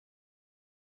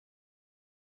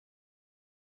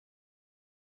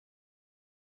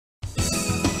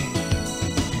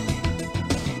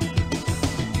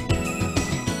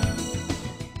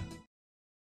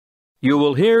You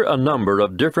will hear a number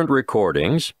of different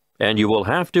recordings, and you will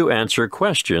have to answer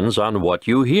questions on what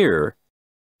you hear.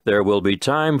 There will be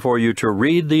time for you to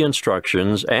read the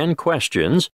instructions and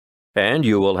questions, and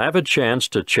you will have a chance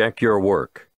to check your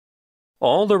work.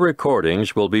 All the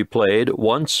recordings will be played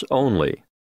once only.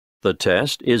 The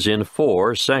test is in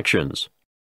 4 sections.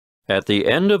 At the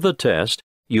end of the test,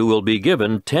 you will be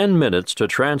given 10 minutes to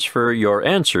transfer your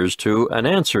answers to an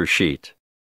answer sheet.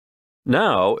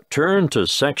 Now, turn to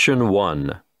Section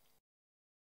 1.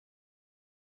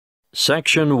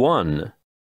 Section 1.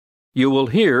 You will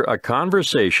hear a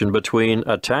conversation between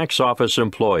a tax office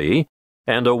employee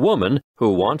and a woman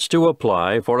who wants to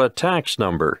apply for a tax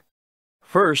number.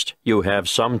 First, you have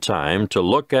some time to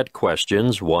look at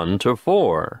questions 1 to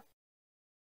 4.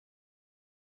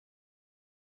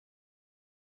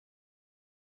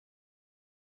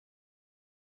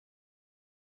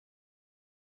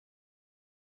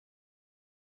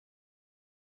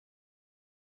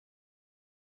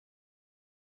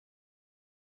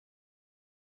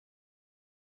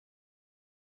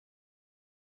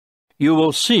 You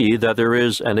will see that there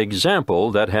is an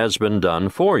example that has been done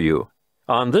for you.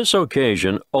 On this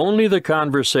occasion, only the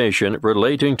conversation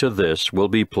relating to this will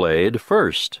be played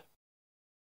first.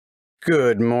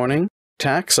 Good morning,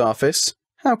 tax office.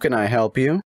 How can I help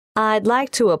you? I'd like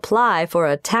to apply for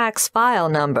a tax file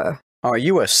number. Are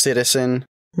you a citizen?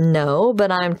 No,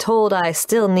 but I'm told I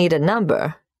still need a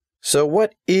number. So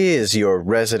what is your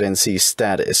residency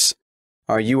status?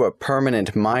 Are you a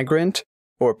permanent migrant?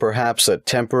 Or perhaps a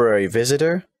temporary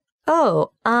visitor? Oh,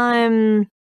 I'm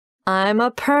a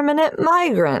permanent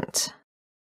migrant.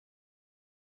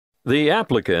 The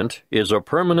applicant is a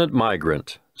permanent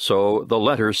migrant, so the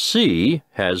letter C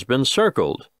has been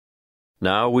circled.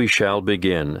 Now we shall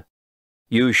begin.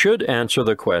 You should answer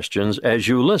the questions as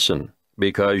you listen,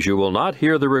 because you will not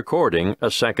hear the recording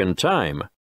a second time.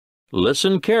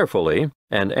 Listen carefully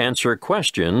and answer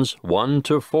questions 1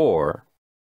 to 4.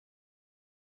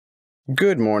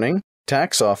 Good morning,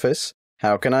 tax office.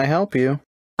 How can I help you?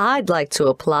 I'd like to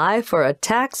apply for a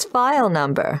tax file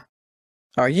number.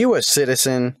 Are you a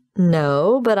citizen?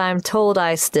 No, but I'm told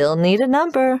I still need a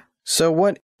number. So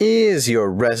what is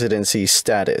your residency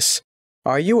status?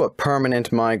 Are you a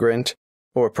permanent migrant?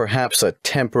 Or perhaps a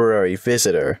temporary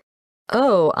visitor?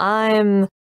 Oh, I'm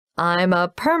a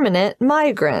permanent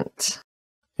migrant.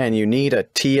 And you need a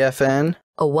TFN?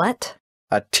 A what?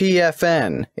 A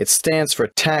TFN. It stands for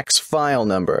tax file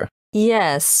number.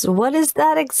 Yes, what is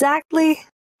that exactly?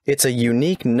 It's a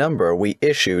unique number we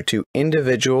issue to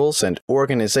individuals and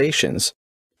organizations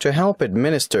to help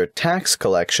administer tax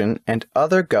collection and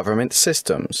other government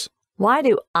systems. Why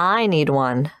do I need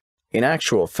one? In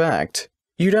actual fact,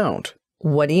 you don't.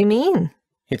 What do you mean?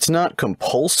 It's not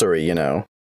compulsory, you know.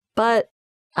 But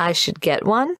I should get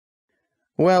one?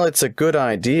 Well, it's a good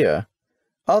idea.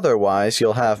 Otherwise,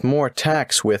 you'll have more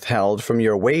tax withheld from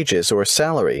your wages or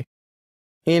salary.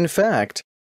 In fact,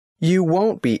 you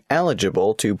won't be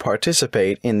eligible to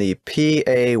participate in the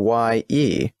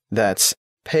PAYE, that's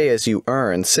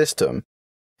pay-as-you-earn system,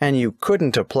 and you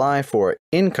couldn't apply for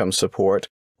income support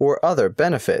or other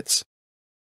benefits.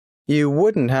 You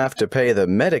wouldn't have to pay the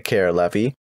Medicare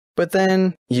levy, but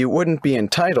then you wouldn't be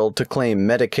entitled to claim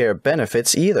Medicare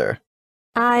benefits either.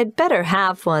 I'd better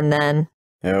have one then.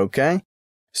 Okay.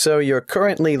 So you're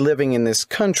currently living in this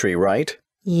country, right?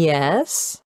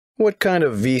 Yes. What kind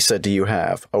of visa do you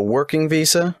have? A working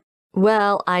visa?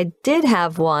 Well, I did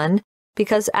have one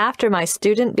because after my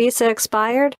student visa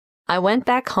expired, I went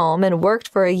back home and worked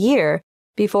for a year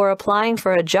before applying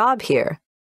for a job here.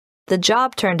 The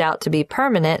job turned out to be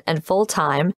permanent and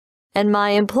full-time, and my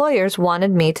employers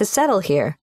wanted me to settle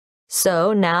here.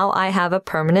 So now I have a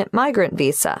permanent migrant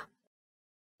visa.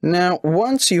 Now,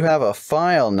 once you have a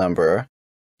file number,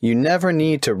 you never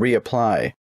need to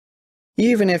reapply.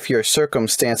 Even if your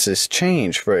circumstances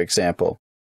change, for example,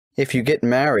 if you get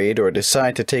married or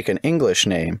decide to take an English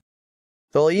name,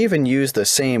 they'll even use the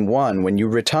same one when you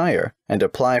retire and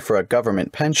apply for a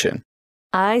government pension.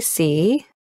 I see.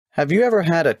 Have you ever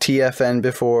had a TFN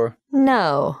before?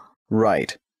 No.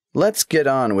 Right. Let's get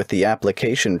on with the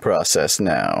application process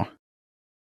now.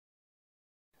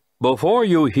 Before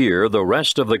you hear the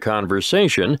rest of the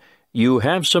conversation, you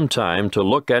have some time to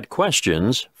look at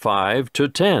questions 5 to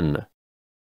 10.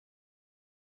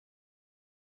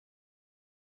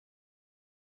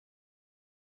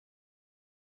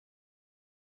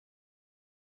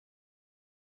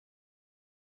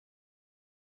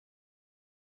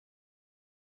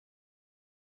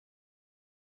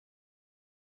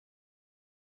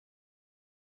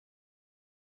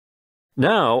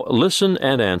 Now listen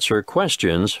and answer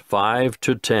questions 5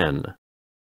 to 10.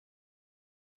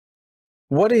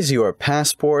 What is your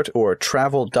passport or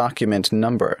travel document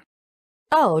number?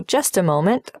 Oh, just a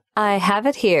moment. I have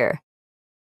it here.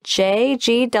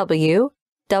 JGW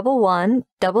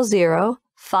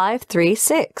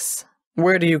 1100536.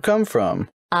 Where do you come from?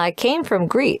 I came from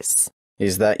Greece.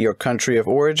 Is that your country of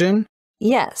origin?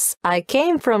 Yes, I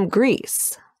came from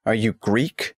Greece. Are you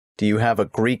Greek? Do you have a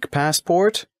Greek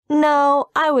passport? No,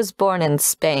 I was born in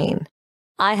Spain.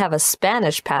 I have a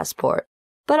Spanish passport,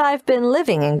 but I've been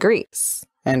living in Greece.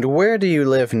 And where do you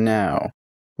live now?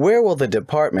 Where will the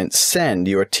department send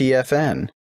your TFN?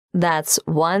 That's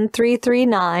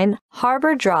 1339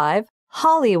 Harbor Drive,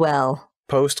 Hollywell.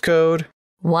 Postcode?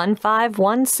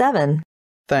 1517.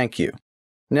 Thank you.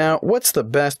 Now, what's the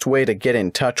best way to get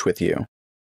in touch with you?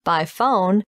 By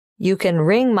phone, you can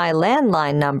ring my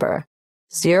landline number,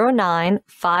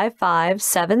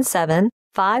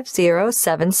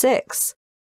 0955775076.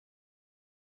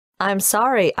 I'm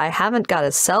sorry, I haven't got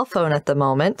a cell phone at the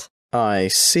moment. I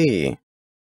see.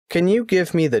 Can you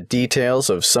give me the details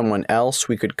of someone else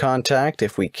we could contact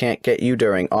if we can't get you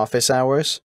during office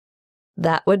hours?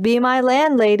 That would be my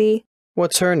landlady.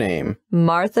 What's her name?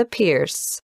 Martha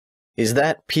Pierce. Is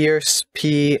that Pierce,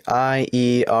 P-I-E-R-C-E?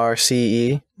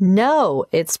 No,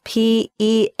 it's P-E-A-R-C-E.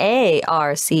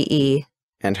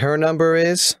 And her number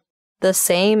is? The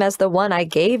same as the one I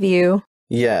gave you.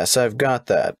 Yes, I've got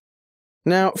that.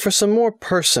 Now, for some more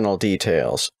personal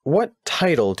details, what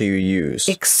title do you use?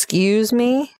 Excuse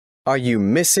me? Are you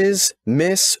Mrs.,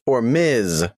 Miss, or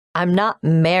Ms.? I'm not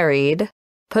married.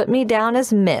 Put me down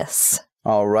as Miss.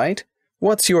 All right.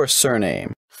 What's your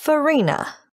surname?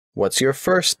 Farina. What's your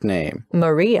first name?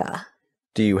 Maria.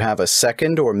 Do you have a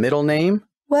second or middle name?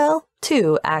 Well,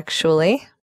 two, actually.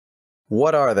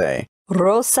 What are they?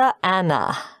 Rosa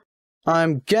Anna.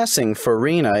 I'm guessing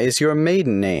Farina is your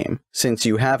maiden name, since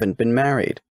you haven't been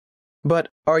married. But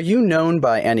are you known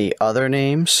by any other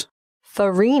names?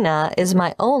 Farina is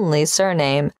my only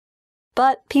surname,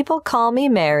 but people call me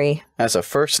Mary. As a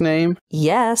first name?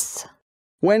 Yes.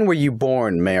 When were you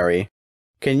born, Mary?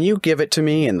 Can you give it to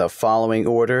me in the following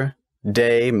order?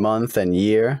 Day, month, and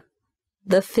year?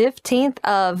 The 15th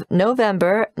of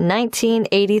November,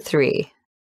 1983.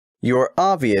 You're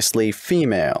obviously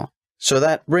female. So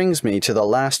that brings me to the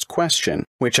last question,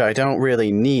 which I don't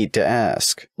really need to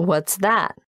ask. What's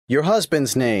that? Your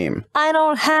husband's name. I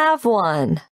don't have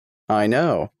one. I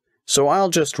know. So I'll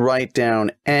just write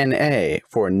down N.A.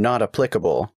 for not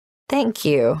applicable. Thank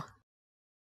you.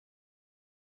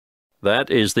 That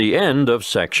is the end of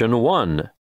Section 1.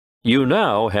 You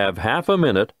now have half a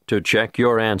minute to check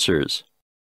your answers.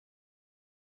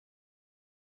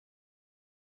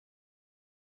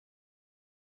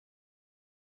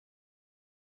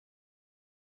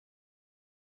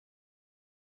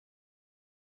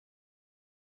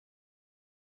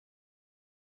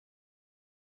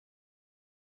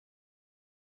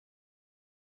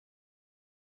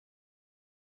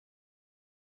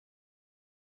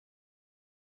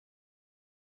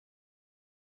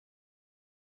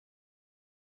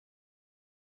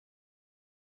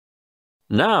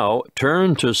 Now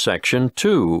turn to Section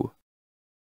 2.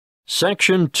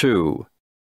 Section 2.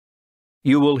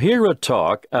 You will hear a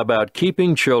talk about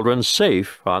keeping children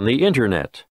safe on the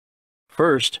Internet.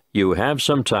 First, you have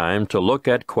some time to look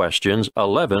at questions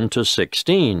 11 to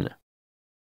 16.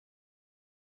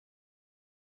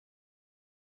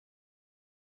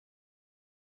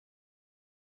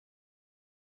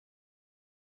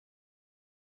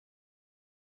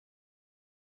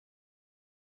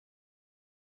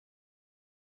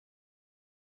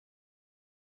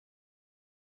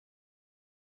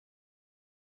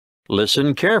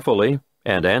 Listen carefully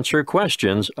and answer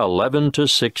questions 11 to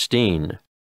 16.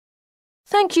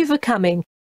 Thank you for coming.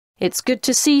 It's good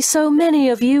to see so many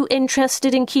of you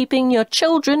interested in keeping your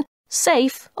children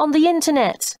safe on the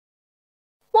Internet.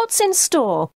 What's in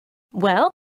store? Well,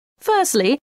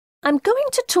 firstly, I'm going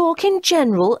to talk in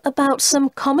general about some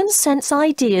common sense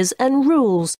ideas and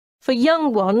rules for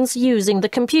young ones using the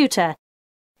computer.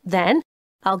 Then,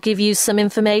 I'll give you some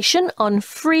information on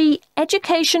free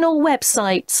educational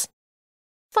websites.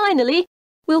 Finally,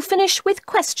 we'll finish with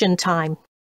question time.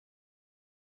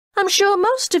 I'm sure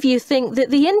most of you think that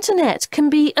the Internet can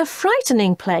be a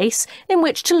frightening place in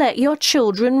which to let your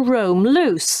children roam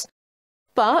loose.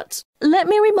 But let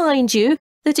me remind you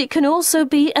that it can also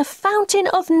be a fountain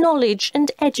of knowledge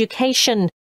and education.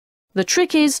 The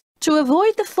trick is to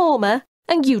avoid the former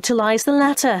and utilize the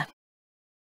latter.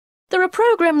 There are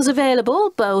programs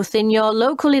available both in your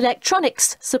local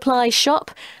electronics supply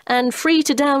shop and free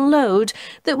to download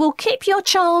that will keep your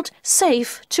child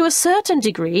safe to a certain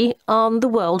degree on the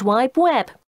World Wide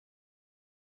Web.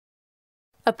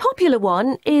 A popular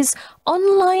one is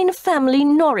Online Family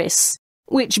Norris,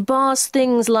 which bars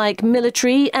things like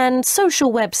military and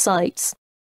social websites.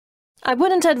 I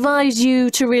wouldn't advise you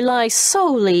to rely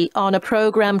solely on a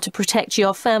program to protect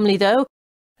your family, though.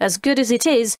 As good as it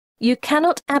is, you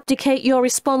cannot abdicate your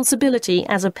responsibility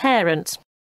as a parent.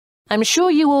 I'm sure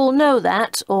you all know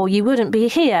that, or you wouldn't be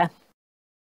here.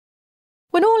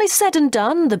 When all is said and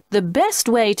done, the best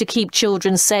way to keep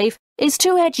children safe is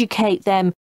to educate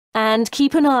them and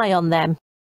keep an eye on them.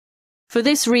 For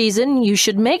this reason, you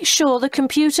should make sure the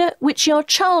computer which your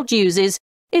child uses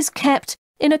is kept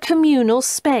in a communal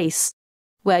space,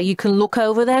 where you can look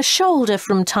over their shoulder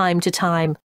from time to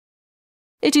time.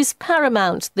 It is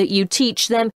paramount that you teach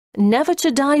them never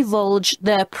to divulge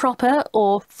their proper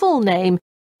or full name,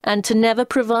 and to never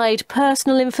provide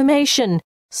personal information,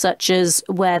 such as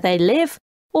where they live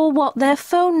or what their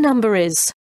phone number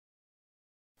is.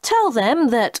 Tell them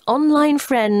that online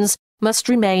friends must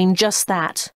remain just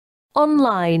that,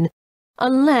 online,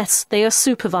 unless they are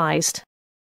supervised.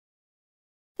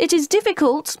 It is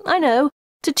difficult, I know,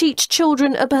 to teach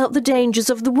children about the dangers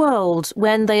of the world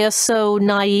when they are so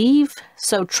naive,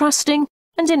 so trusting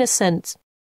and innocent.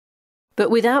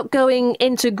 But without going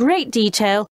into great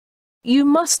detail, you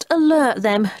must alert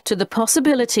them to the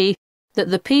possibility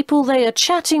that the people they are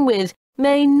chatting with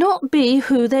may not be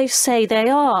who they say they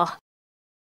are.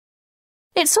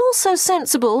 It's also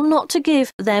sensible not to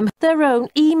give them their own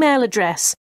email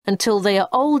address until they are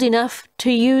old enough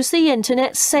to use the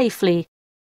internet safely.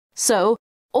 So,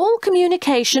 all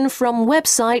communication from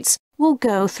websites will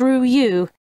go through you.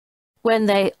 When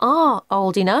they are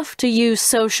old enough to use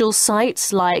social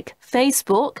sites like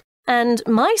Facebook and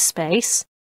MySpace,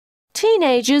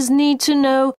 teenagers need to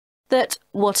know that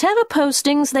whatever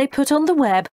postings they put on the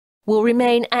web will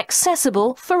remain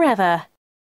accessible forever.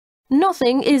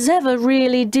 Nothing is ever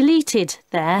really deleted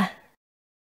there.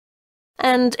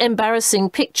 And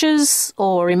embarrassing pictures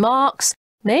or remarks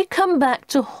may come back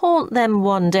to haunt them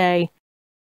one day.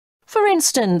 For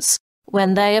instance,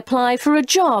 when they apply for a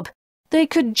job, they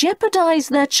could jeopardize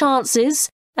their chances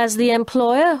as the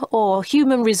employer or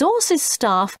human resources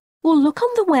staff will look on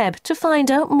the web to find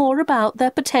out more about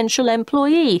their potential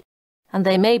employee, and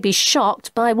they may be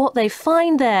shocked by what they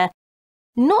find there.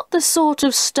 Not the sort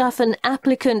of stuff an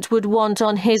applicant would want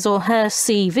on his or her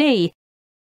CV.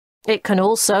 It can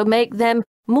also make them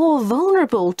more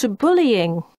vulnerable to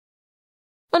bullying.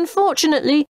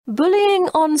 Unfortunately, bullying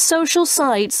on social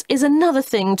sites is another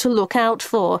thing to look out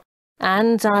for,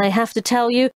 and I have to tell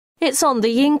you, it's on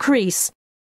the increase.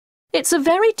 It's a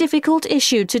very difficult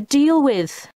issue to deal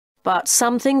with, but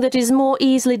something that is more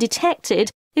easily detected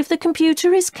if the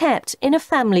computer is kept in a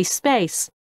family space.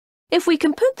 If we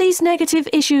can put these negative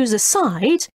issues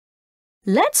aside,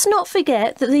 let's not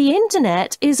forget that the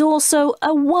internet is also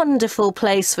a wonderful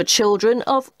place for children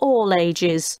of all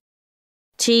ages.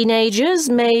 Teenagers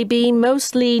may be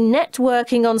mostly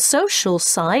networking on social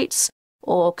sites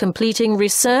or completing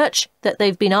research that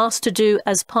they've been asked to do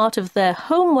as part of their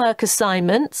homework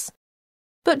assignments,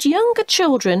 but younger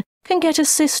children can get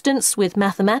assistance with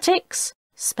mathematics,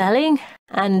 spelling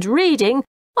and reading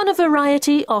on a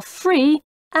variety of free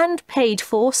and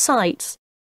paid-for sites.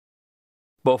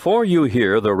 Before you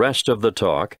hear the rest of the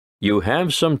talk, you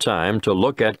have some time to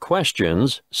look at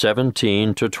questions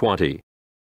 17 to 20.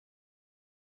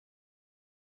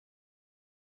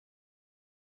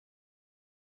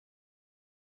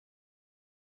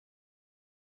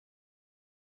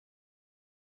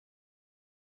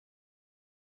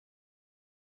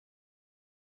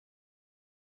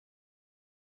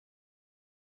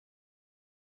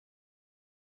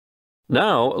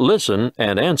 Now listen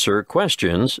and answer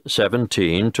questions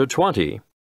 17 to 20.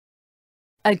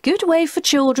 A good way for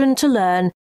children to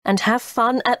learn and have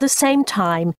fun at the same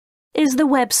time is the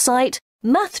website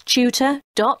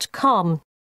mathtutor.com.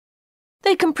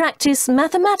 They can practice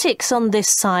mathematics on this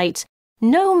site,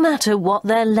 no matter what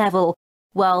their level,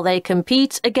 while they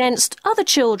compete against other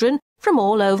children from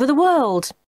all over the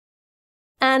world.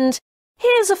 And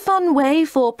here's a fun way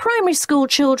for primary school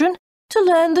children to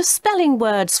learn the spelling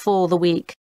words for the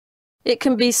week. It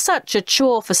can be such a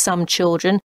chore for some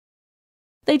children.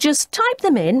 They just type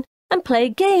them in and play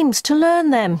games to learn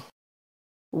them.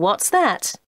 What's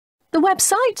that? The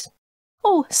website?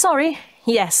 Oh, sorry.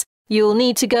 Yes, you'll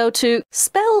need to go to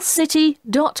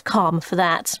spellcity.com for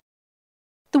that.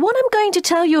 The one I'm going to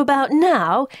tell you about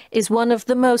now is one of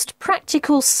the most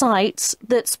practical sites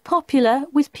that's popular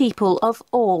with people of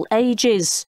all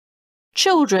ages.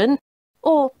 Children,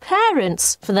 or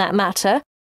parents for that matter,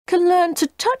 can learn to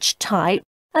touch type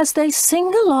as they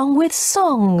sing along with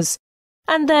songs.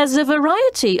 And there's a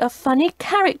variety of funny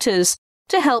characters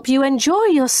to help you enjoy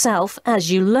yourself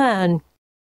as you learn.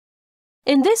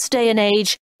 In this day and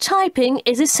age, typing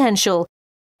is essential.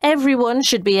 Everyone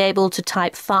should be able to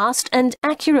type fast and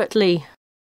accurately.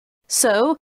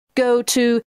 So, go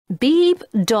to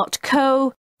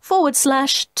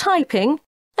beeb.co/typing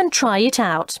and try it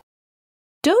out.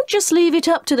 Don't just leave it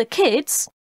up to the kids.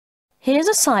 Here's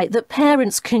a site that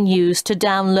parents can use to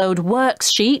download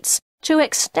worksheets to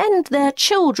extend their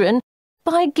children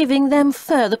by giving them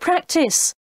further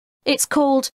practice. It's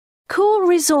called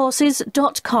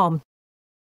coolresources.com,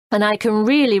 and I can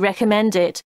really recommend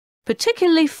it,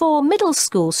 particularly for middle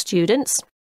school students.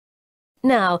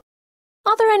 Now,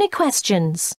 are there any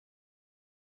questions?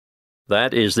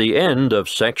 That is the end of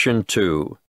Section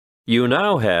 2. You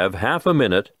now have half a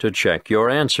minute to check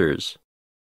your answers.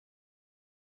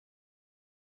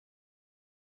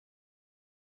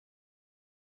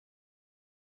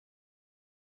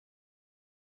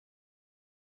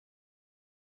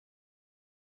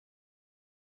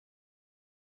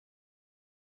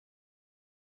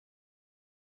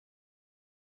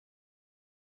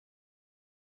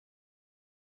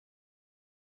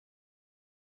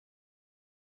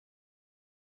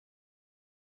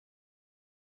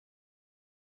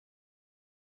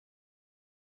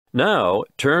 Now,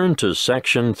 turn to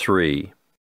Section 3.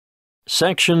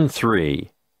 Section 3.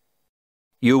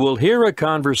 You will hear a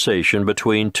conversation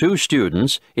between two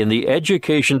students in the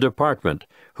Education Department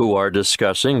who are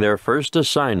discussing their first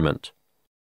assignment.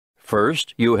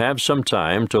 First, you have some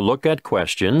time to look at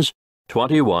questions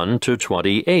 21 to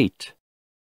 28.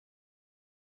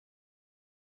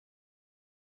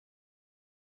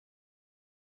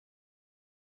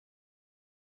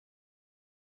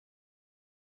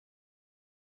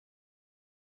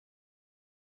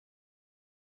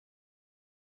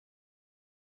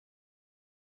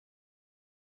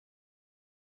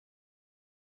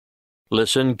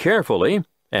 Listen carefully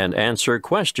and answer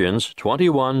questions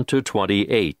 21 to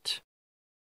 28.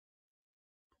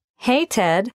 Hey,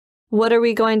 Ted, what are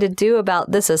we going to do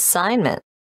about this assignment?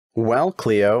 Well,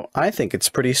 Cleo, I think it's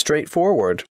pretty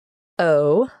straightforward.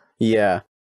 Oh? Yeah.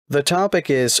 The topic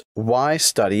is why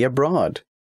study abroad?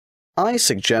 I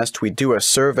suggest we do a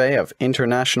survey of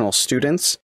international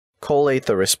students, collate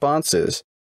the responses,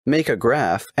 make a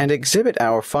graph, and exhibit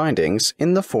our findings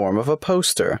in the form of a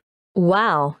poster.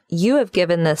 Wow, you have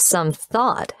given this some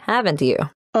thought, haven't you?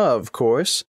 Of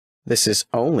course. This is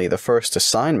only the first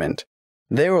assignment.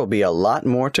 There will be a lot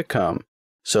more to come,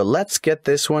 so let's get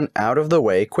this one out of the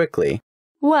way quickly.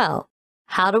 Well,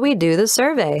 how do we do the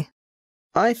survey?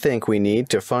 I think we need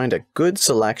to find a good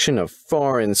selection of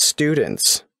foreign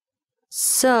students.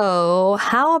 So,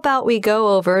 how about we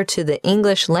go over to the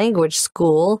English language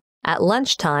school at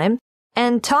lunchtime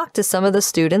and talk to some of the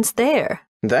students there?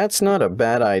 That's not a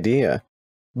bad idea,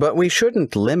 but we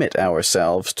shouldn't limit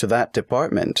ourselves to that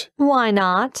department. Why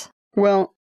not?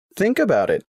 Well, think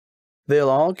about it. They'll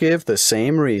all give the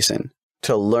same reason,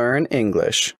 to learn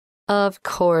English. Of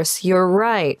course, you're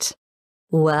right.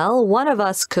 Well, one of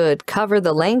us could cover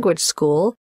the language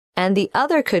school, and the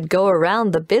other could go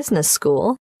around the business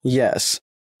school. Yes,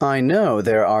 I know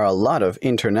there are a lot of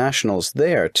internationals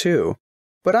there, too.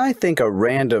 But I think a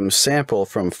random sample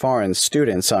from foreign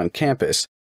students on campus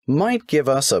might give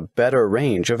us a better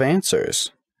range of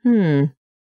answers.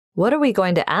 What are we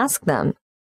going to ask them?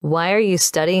 Why are you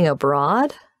studying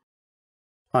abroad?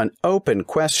 An open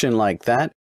question like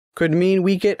that could mean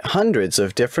we get hundreds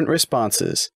of different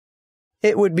responses.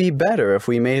 It would be better if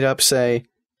we made up, say,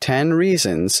 10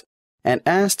 reasons and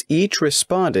asked each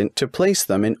respondent to place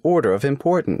them in order of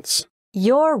importance.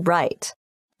 You're right.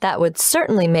 That would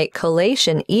certainly make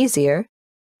collation easier.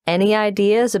 Any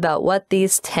ideas about what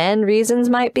these 10 reasons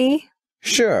might be?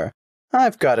 Sure.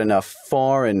 I've got enough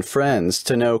foreign friends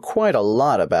to know quite a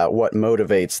lot about what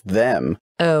motivates them.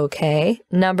 Okay.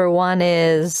 Number 1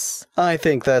 is... I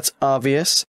think that's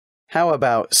obvious. How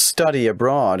about study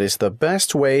abroad is the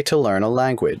best way to learn a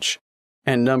language?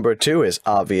 And number 2 is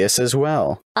obvious as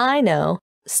well. I know.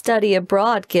 Study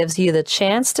abroad gives you the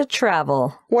chance to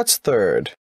travel. What's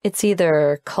third? It's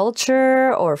either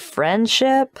culture or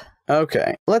friendship.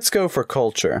 Okay, let's go for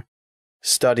culture.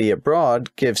 Study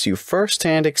abroad gives you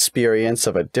first-hand experience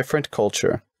of a different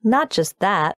culture. Not just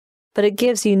that, but it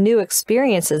gives you new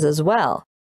experiences as well.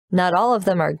 Not all of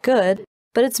them are good,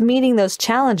 but it's meeting those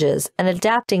challenges and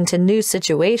adapting to new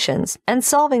situations and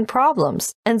solving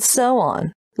problems and so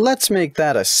on. Let's make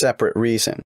that a separate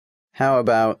reason. How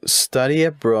about study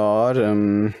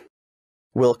abroad,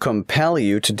 will compel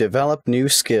you to develop new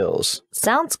skills?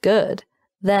 Sounds good.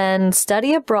 Then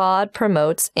study abroad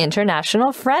promotes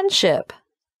international friendship.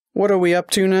 What are we up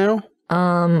to now?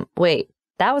 Wait,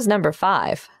 that was number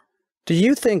 5. Do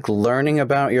you think learning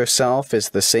about yourself is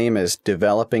the same as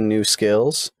developing new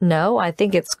skills? No, I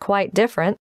think it's quite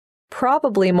different,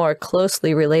 probably more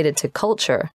closely related to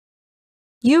culture.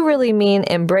 You really mean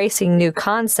embracing new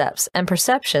concepts and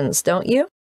perceptions, don't you?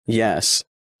 Yes,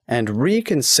 and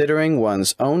reconsidering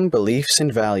one's own beliefs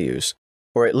and values,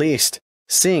 or at least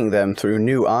seeing them through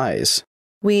new eyes.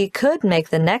 We could make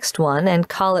the next one and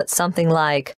call it something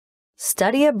like,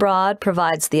 Study abroad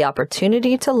provides the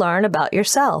opportunity to learn about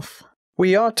yourself.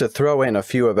 We ought to throw in a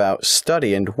few about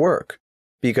study and work,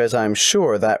 because I'm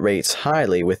sure that rates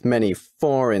highly with many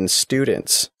foreign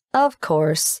students. Of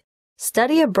course.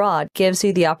 Study abroad gives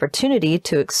you the opportunity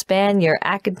to expand your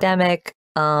academic,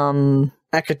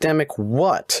 Academic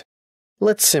what?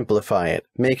 Let's simplify it.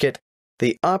 Make it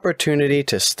the opportunity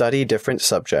to study different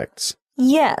subjects.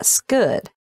 Yes, good.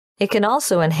 It can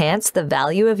also enhance the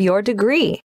value of your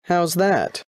degree. How's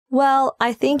that? Well,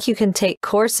 I think you can take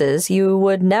courses you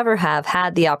would never have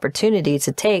had the opportunity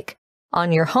to take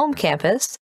on your home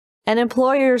campus, and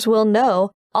employers will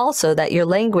know also that your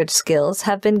language skills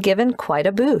have been given quite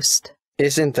a boost.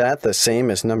 Isn't that the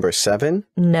same as number 7?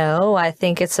 No, I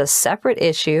think it's a separate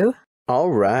issue.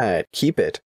 All right, keep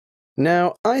it.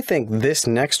 Now, I think this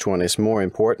next one is more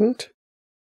important.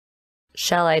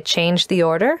 Shall I change the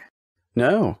order?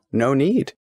 No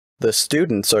need. The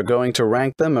students are going to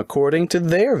rank them according to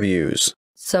their views.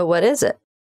 So what is it?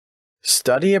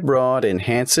 Study abroad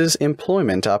enhances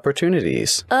employment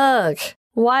opportunities. Ugh,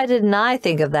 why didn't I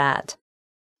think of that?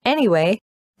 Anyway,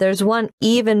 there's one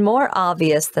even more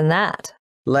obvious than that.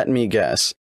 Let me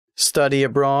guess. Study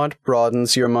abroad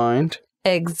broadens your mind?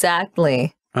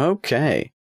 Exactly.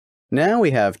 Okay. Now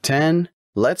we have 10.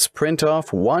 Let's print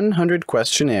off 100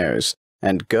 questionnaires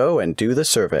and go and do the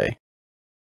survey.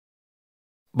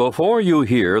 Before you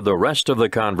hear the rest of the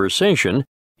conversation,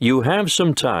 you have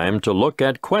some time to look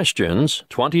at questions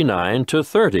 29 to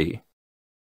 30.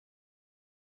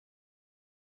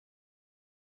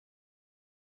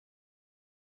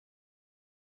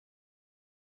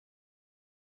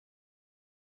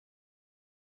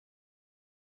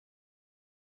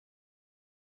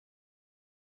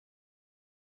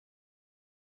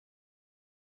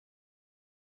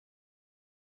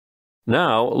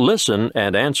 Now listen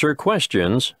and answer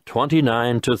questions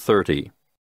 29 to 30.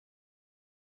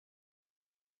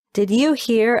 Did you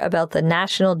hear about the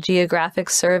National Geographic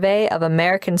survey of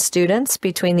American students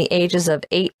between the ages of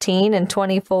 18 and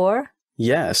 24?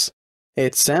 Yes.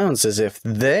 It sounds as if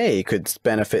they could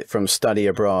benefit from study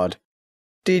abroad.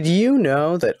 Did you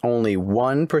know that only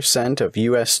 1% of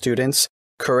U.S. students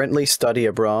currently study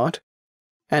abroad?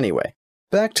 Anyway,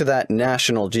 back to that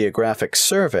National Geographic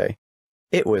survey.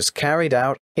 It was carried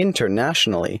out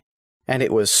internationally, and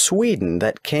it was Sweden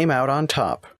that came out on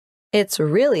top. It's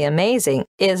really amazing,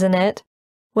 isn't it?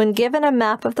 When given a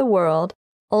map of the world,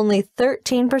 only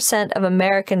 13% of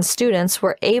American students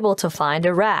were able to find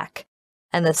Iraq,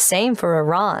 and the same for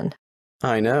Iran.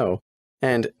 I know,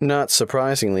 and not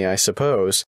surprisingly, I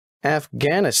suppose,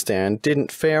 Afghanistan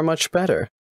didn't fare much better.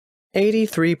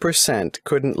 83%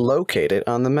 couldn't locate it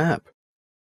on the map.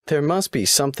 There must be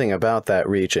something about that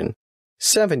region.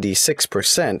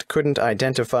 76% couldn't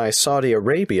identify Saudi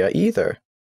Arabia either.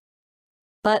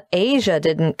 But Asia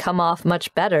didn't come off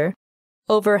much better.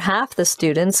 Over half the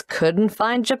students couldn't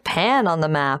find Japan on the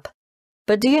map.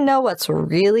 But do you know what's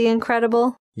really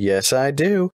incredible? Yes, I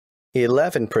do.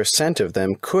 11% of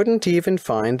them couldn't even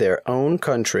find their own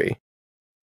country.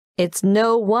 It's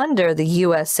no wonder the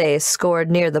USA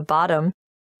scored near the bottom,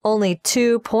 only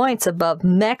 2 points above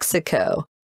Mexico,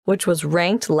 which was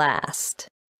ranked last.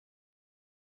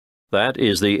 That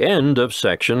is the end of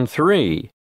Section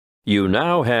 3. You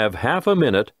now have half a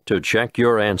minute to check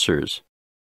your answers.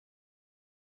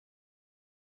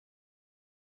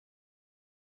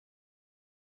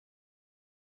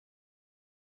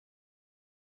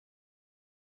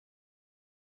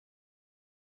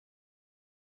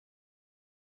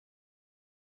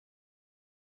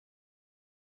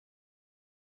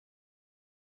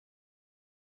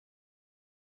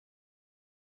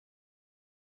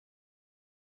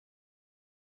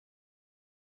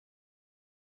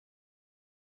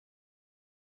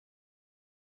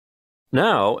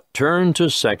 Now turn to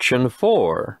Section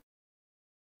 4.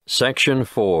 Section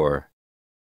 4.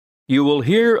 You will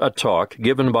hear a talk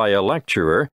given by a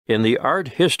lecturer in the Art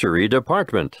History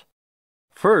Department.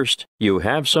 First, you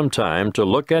have some time to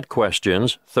look at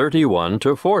questions 31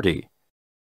 to 40.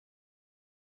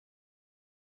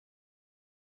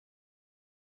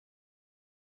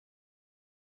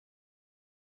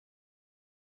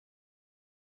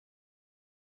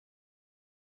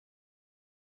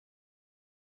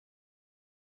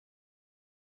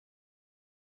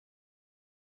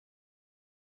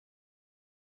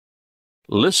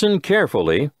 Listen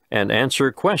carefully and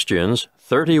answer questions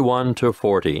 31 to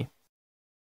 40.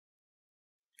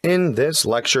 In this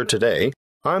lecture today,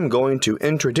 I'm going to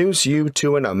introduce you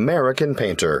to an American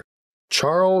painter,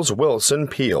 Charles Willson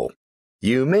Peale.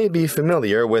 You may be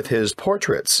familiar with his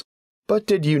portraits, but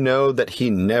did you know that he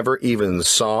never even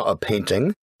saw a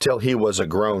painting till he was a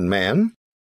grown man?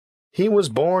 He was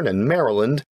born in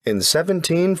Maryland in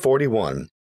 1741.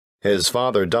 His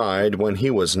father died when he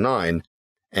was 9,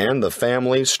 and the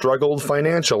family struggled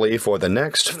financially for the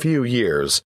next few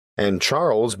years, and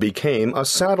Charles became a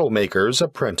saddle maker's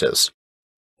apprentice.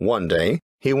 One day,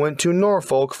 he went to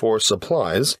Norfolk for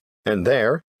supplies, and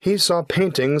there he saw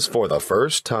paintings for the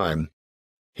first time.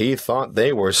 He thought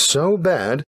they were so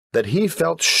bad that he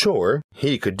felt sure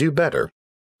he could do better,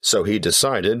 so he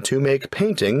decided to make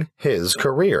painting his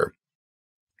career.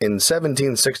 In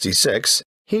 1766,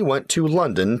 he went to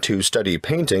London to study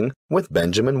painting with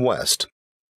Benjamin West.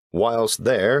 Whilst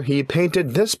there, he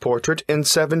painted this portrait in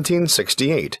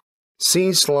 1768.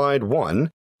 See Slide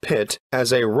 1, Pitt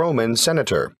as a Roman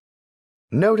senator.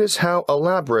 Notice how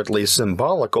elaborately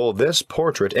symbolical this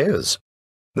portrait is.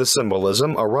 The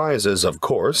symbolism arises, of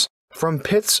course, from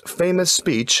Pitt's famous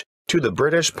speech to the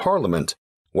British Parliament,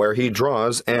 where he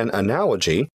draws an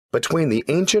analogy between the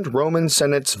ancient Roman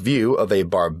Senate's view of a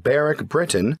barbaric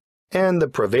Britain and the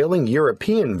prevailing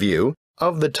European view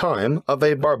of the time of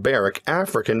a barbaric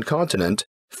African continent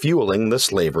fueling the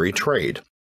slavery trade.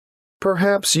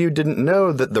 Perhaps you didn't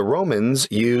know that the Romans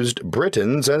used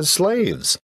Britons as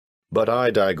slaves. But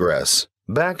I digress.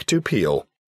 Back to Peale.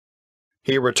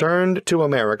 He returned to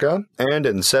America and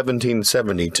in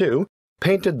 1772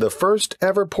 painted the first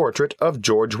ever portrait of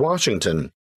George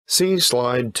Washington. See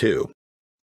Slide 2.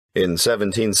 In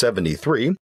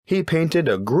 1773, he painted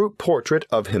a group portrait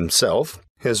of himself,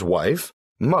 his wife,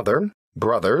 mother,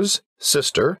 brothers,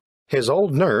 sister, his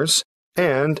old nurse,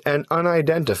 and an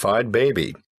unidentified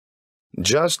baby.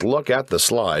 Just look at the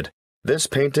slide. This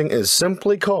painting is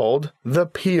simply called The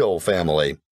Peale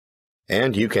Family.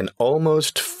 And you can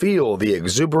almost feel the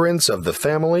exuberance of the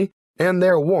family and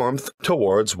their warmth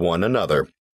towards one another.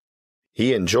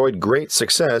 He enjoyed great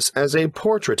success as a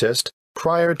portraitist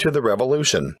prior to the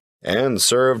Revolution, and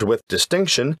served with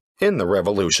distinction in the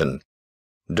Revolution.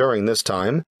 During this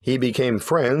time, he became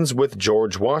friends with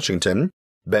George Washington,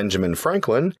 Benjamin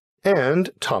Franklin,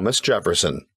 and Thomas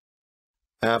Jefferson.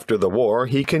 After the war,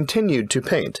 he continued to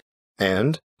paint,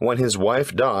 and when his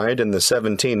wife died in the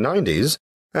 1790s,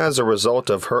 as a result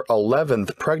of her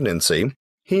 11th pregnancy,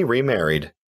 he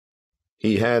remarried.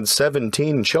 He had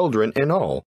 17 children in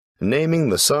all, naming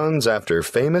the sons after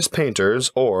famous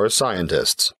painters or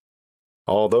scientists.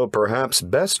 Although perhaps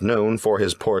best known for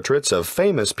his portraits of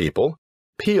famous people,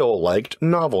 Peale liked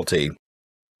novelty.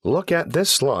 Look at this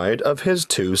slide of his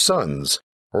 2 sons,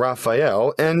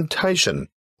 Raphael and Titian,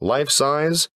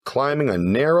 life-size, climbing a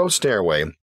narrow stairway.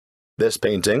 This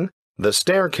painting, The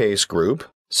Staircase Group,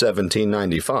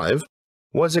 1795,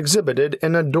 was exhibited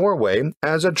in a doorway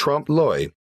as a trompe-l'oeil.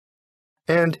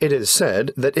 And it is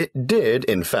said that it did,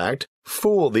 in fact,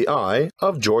 fool the eye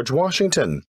of George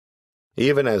Washington.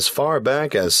 Even as far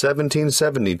back as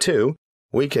 1772,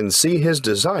 we can see his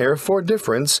desire for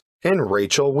difference in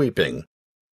Rachel weeping.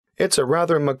 It's a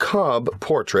rather macabre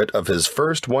portrait of his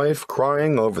first wife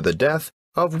crying over the death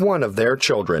of one of their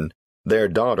children, their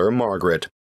daughter Margaret.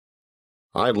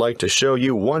 I'd like to show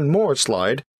you one more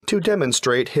slide to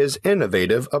demonstrate his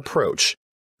innovative approach.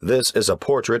 This is a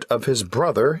portrait of his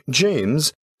brother,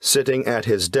 James, sitting at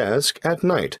his desk at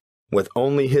night, with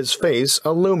only his face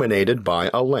illuminated by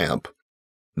a lamp.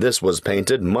 This was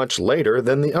painted much later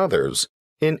than the others,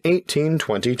 in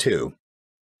 1822.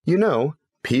 You know,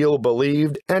 Peale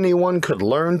believed anyone could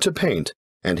learn to paint,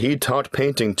 and he taught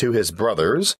painting to his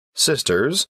brothers,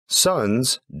 sisters,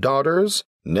 sons, daughters,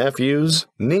 nephews,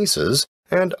 nieces,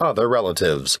 and other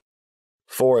relatives.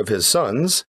 4 of his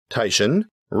sons, Titian,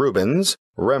 Rubens,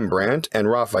 Rembrandt, and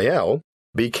Raphael,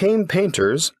 became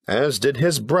painters, as did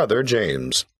his brother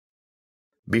James.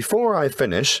 Before I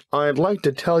finish, I'd like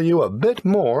to tell you a bit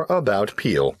more about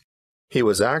Peale. He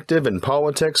was active in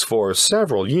politics for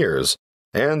several years,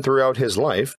 and throughout his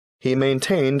life, he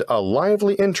maintained a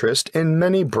lively interest in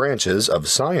many branches of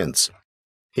science.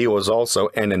 He was also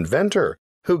an inventor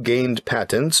who gained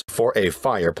patents for a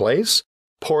fireplace,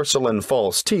 porcelain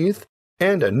false teeth,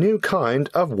 and a new kind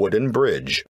of wooden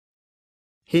bridge.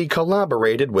 He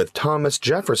collaborated with Thomas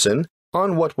Jefferson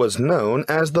on what was known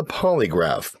as the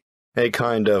polygraph, a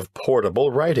kind of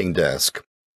portable writing desk.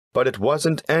 But it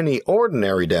wasn't any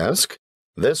ordinary desk.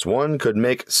 This one could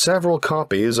make several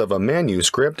copies of a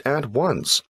manuscript at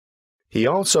once. He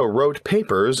also wrote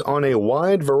papers on a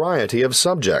wide variety of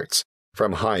subjects,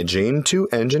 from hygiene to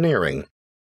engineering.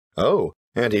 Oh,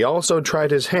 and he also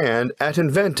tried his hand at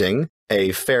inventing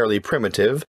a fairly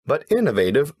primitive but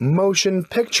innovative motion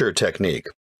picture technique,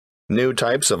 new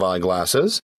types of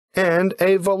eyeglasses, and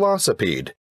a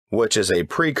velocipede, which is a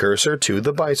precursor to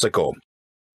the bicycle.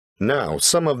 Now,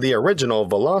 some of the original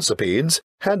velocipedes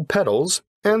had pedals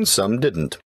and some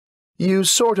didn't. You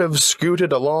sort of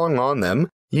scooted along on them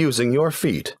using your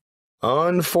feet.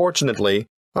 Unfortunately,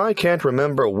 I can't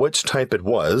remember which type it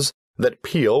was that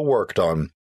Peel worked on.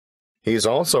 He's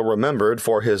also remembered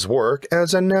for his work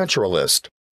as a naturalist.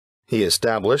 He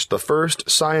established the first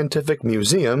scientific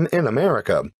museum in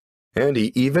America, and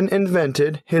he even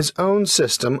invented his own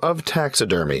system of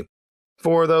taxidermy.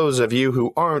 For those of you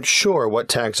who aren't sure what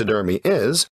taxidermy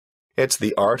is, it's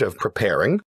the art of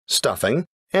preparing, stuffing,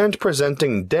 and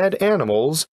presenting dead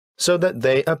animals so that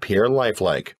they appear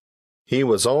lifelike. He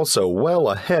was also well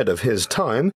ahead of his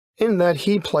time in that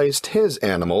he placed his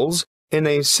animals in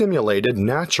a simulated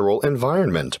natural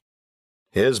environment.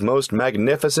 His most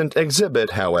magnificent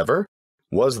exhibit, however,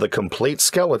 was the complete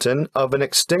skeleton of an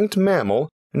extinct mammal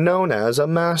known as a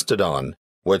mastodon,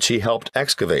 which he helped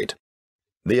excavate.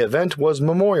 The event was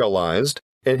memorialized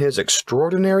in his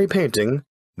extraordinary painting,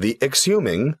 The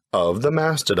Exhuming of the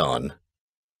Mastodon.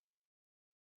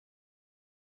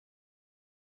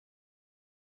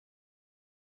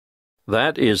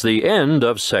 That is the end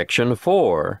of Section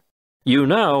 4. You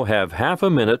now have half a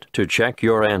minute to check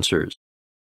your answers.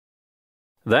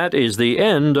 That is the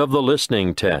end of the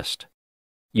listening test.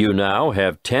 You now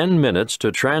have 10 minutes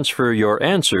to transfer your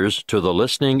answers to the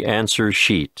listening answer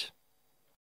sheet.